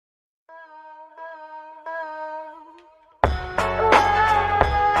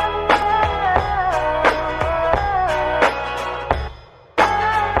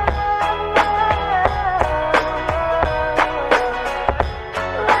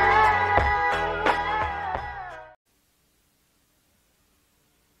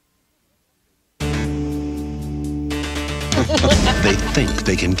think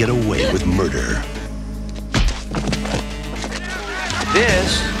they can get away with murder.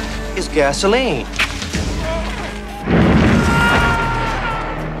 This is gasoline.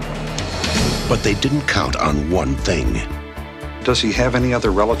 But they didn't count on one thing. Does he have any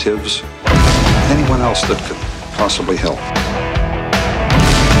other relatives? Anyone else that could possibly help?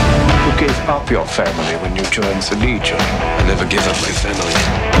 You gave up your family when you joined the Legion. I never give up my family.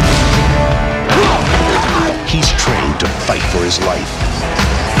 He's trained to fight for his life.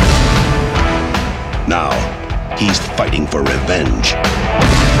 Now, he's fighting for revenge.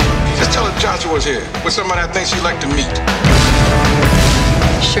 Just tell her Joshua's here with somebody I think she'd like to meet.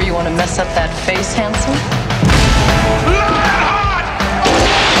 Sure you want to mess up that face, handsome? Lionheart!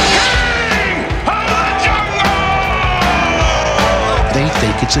 King of the jungle! They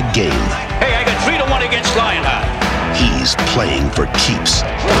think it's a game. Hey, I got 3-1 against Lionheart. He's playing for keeps.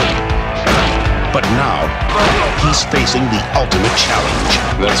 But now, he's facing the ultimate challenge.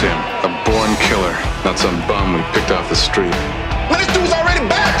 That's him. A born killer, not some bum we picked off the street. Well, this dude's already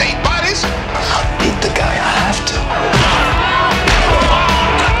bad. They ain't bodies. I'll beat the guy. I have to.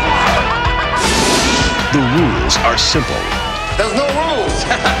 The rules are simple. There's no rules.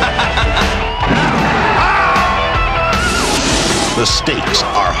 The stakes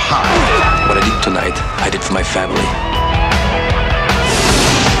are high. What I did tonight, I did for my family.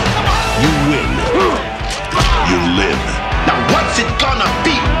 You win. You live. Now what's it gonna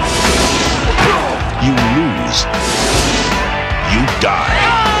be? You lose. You die.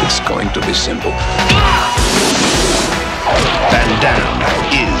 It's going to be simple.